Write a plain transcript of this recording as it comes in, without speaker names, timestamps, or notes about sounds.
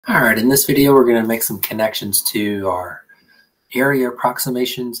All right, in this video, we're going to make some connections to our area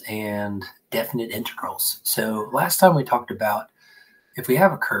approximations and definite integrals. So last time we talked about if we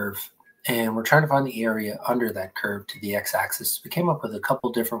have a curve and we're trying to find the area under that curve to the x-axis, we came up with a couple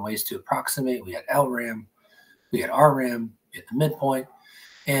different ways to approximate. We had LRAM, we had RRAM, we had the midpoint.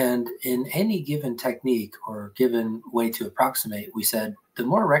 And in any given technique or given way to approximate, we said the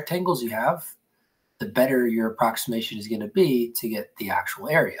more rectangles you have, the better your approximation is going to be to get the actual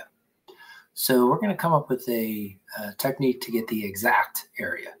area. So we're going to come up with a technique to get the exact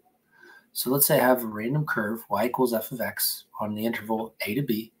area. So let's say I have a random curve, y equals f of x, on the interval a to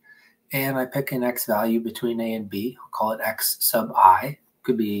b, and I pick an x value between a and b. I'll call it x sub I.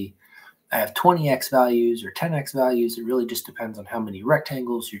 Could be I have 20 x values or 10 x values. It really just depends on how many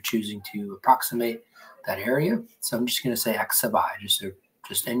rectangles you're choosing to approximate that area. So I'm just going to say x sub I,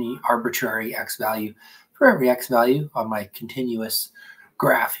 just any arbitrary x value. For every x value on my continuous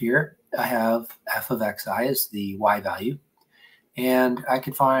graph here, I have f of xi as the y value, and I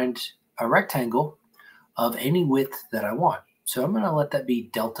can find a rectangle of any width that I want. So I'm going to let that be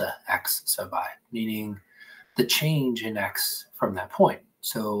delta x sub I, meaning the change in x from that point.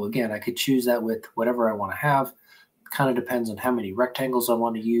 So again, I could choose that with whatever I want to have. Kind of depends on how many rectangles I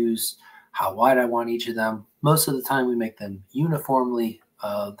want to use, how wide I want each of them. Most of the time we make them uniformly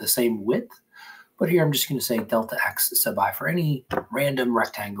the same width, but here I'm just going to say delta x sub I for any random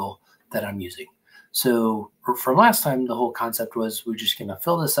rectangle that I'm using. So from last time, the whole concept was we're just going to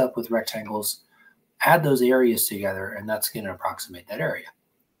fill this up with rectangles, add those areas together, and that's going to approximate that area.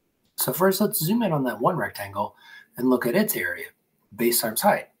 So first, let's zoom in on that one rectangle and look at its area. Base times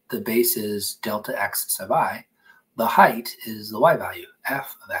height. The base is delta x sub I. The height is the y value,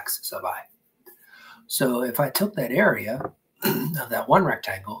 f of x sub I. So if I took that area of that one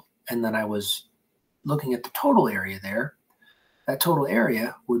rectangle and then I was looking at the total area there, that total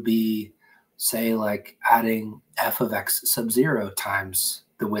area would be, say, like adding f of x sub 0 times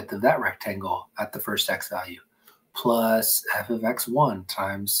the width of that rectangle at the first x value, plus f of x1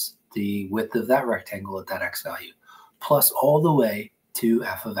 times the width of that rectangle at that x value, plus all the way to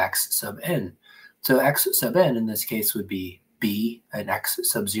f of x sub n. So x sub n in this case would be b, and x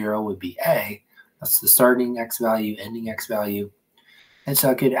sub 0 would be a. That's the starting x value, ending x value. And so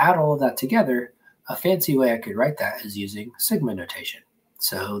I could add all of that together. A fancy way I could write that is using sigma notation.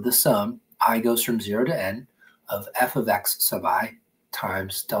 So the sum, I goes from 0 to n, of f of x sub I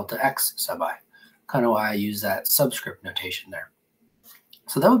times delta x sub I. Kind of why I use that subscript notation there.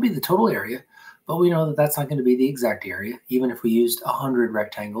 So that would be the total area, but we know that that's not going to be the exact area. Even if we used 100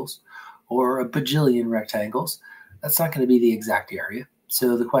 rectangles or a bajillion rectangles, that's not going to be the exact area.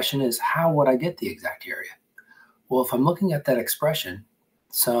 So the question is, how would I get the exact area? Well, if I'm looking at that expression,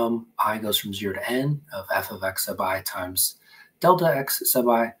 sum I goes from 0 to n of f of x sub I times delta x sub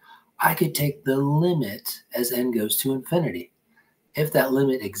I could take the limit as n goes to infinity. If that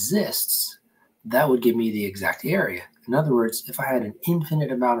limit exists, that would give me the exact area. In other words, if I had an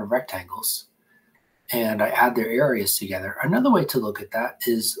infinite amount of rectangles and I add their areas together, another way to look at that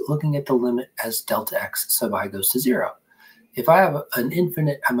is looking at the limit as delta x sub I goes to 0. If I have an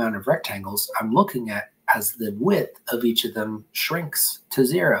infinite amount of rectangles, I'm looking at as the width of each of them shrinks to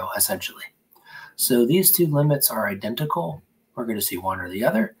 0, essentially. So these two limits are identical. We're going to see one or the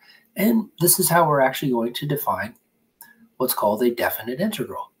other. And this is how we're actually going to define what's called a definite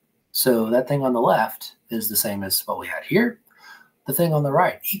integral. So that thing on the left is the same as what we had here. The thing on the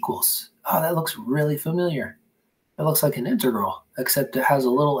right equals, oh, that looks really familiar. It looks like an integral, except it has a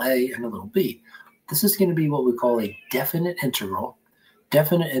little a and a little b. This is going to be what we call a definite integral.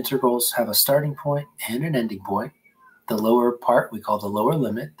 Definite integrals have a starting point and an ending point. The lower part we call the lower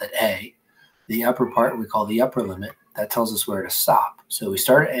limit, that a. The upper part we call the upper limit. That tells us where to stop. So we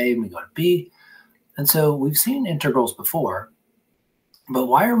start at a and we go to b. And so we've seen integrals before, but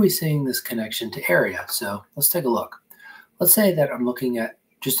why are we seeing this connection to area? So let's take a look. Let's say that I'm looking at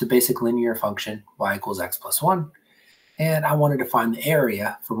just a basic linear function, y equals x plus 1, and I wanted to find the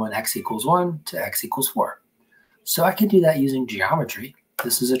area from when x equals 1 to x equals 4. So I could do that using geometry.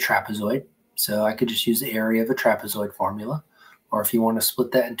 This is a trapezoid, so I could just use the area of a trapezoid formula. Or if you want to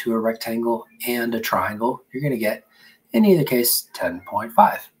split that into a rectangle and a triangle, you're going to get, in either case,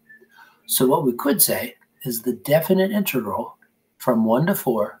 10.5. So what we could say is the definite integral from 1 to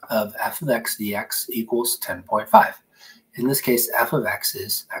 4 of f of x dx equals 10.5. In this case, f of x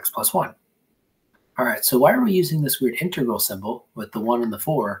is x plus 1. All right, so why are we using this weird integral symbol with the 1 and the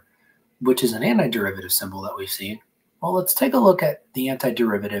 4, which is an antiderivative symbol that we've seen? Well, let's take a look at the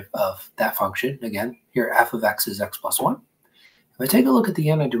antiderivative of that function. Again, here f of x is x plus 1. If I take a look at the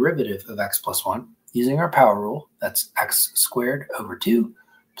antiderivative of x plus 1, using our power rule, that's x squared over 2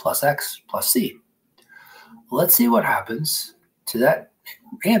 plus x plus c. Let's see what happens to that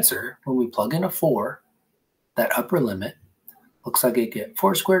answer when we plug in a 4, that upper limit. Looks like I get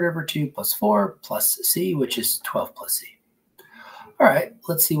 4 squared over 2 plus 4 plus c, which is 12 plus c. All right,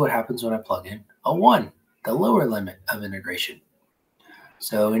 let's see what happens when I plug in a 1, the lower limit of integration.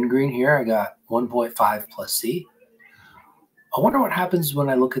 So in green here, I got 1.5 plus c. I wonder what happens when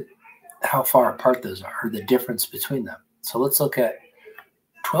I look at how far apart those are, or the difference between them. So let's look at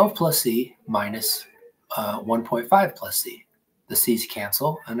 12 plus c minus 1.5 plus c. The c's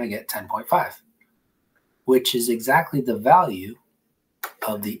cancel, and I get 10.5, which is exactly the value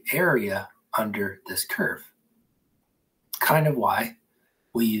of the area under this curve. Kind of why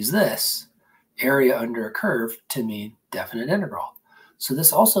we use this area under a curve to mean definite integral. So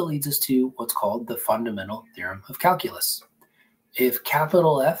this also leads us to what's called the fundamental theorem of calculus. If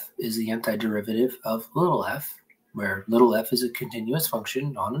capital F is the antiderivative of little f, where little f is a continuous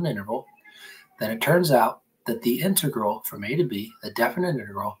function on an interval, then it turns out that the integral from a to b, the definite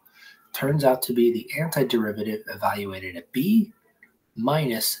integral, turns out to be the antiderivative evaluated at b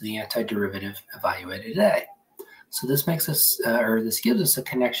minus the antiderivative evaluated at a. So this makes us, this gives us a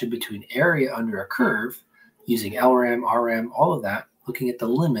connection between area under a curve using LREM, RREM, all of that, looking at the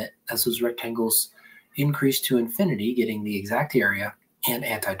limit as those rectangles increase to infinity, getting the exact area and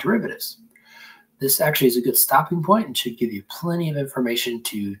antiderivatives. This actually is a good stopping point and should give you plenty of information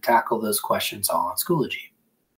to tackle those questions all on Schoology.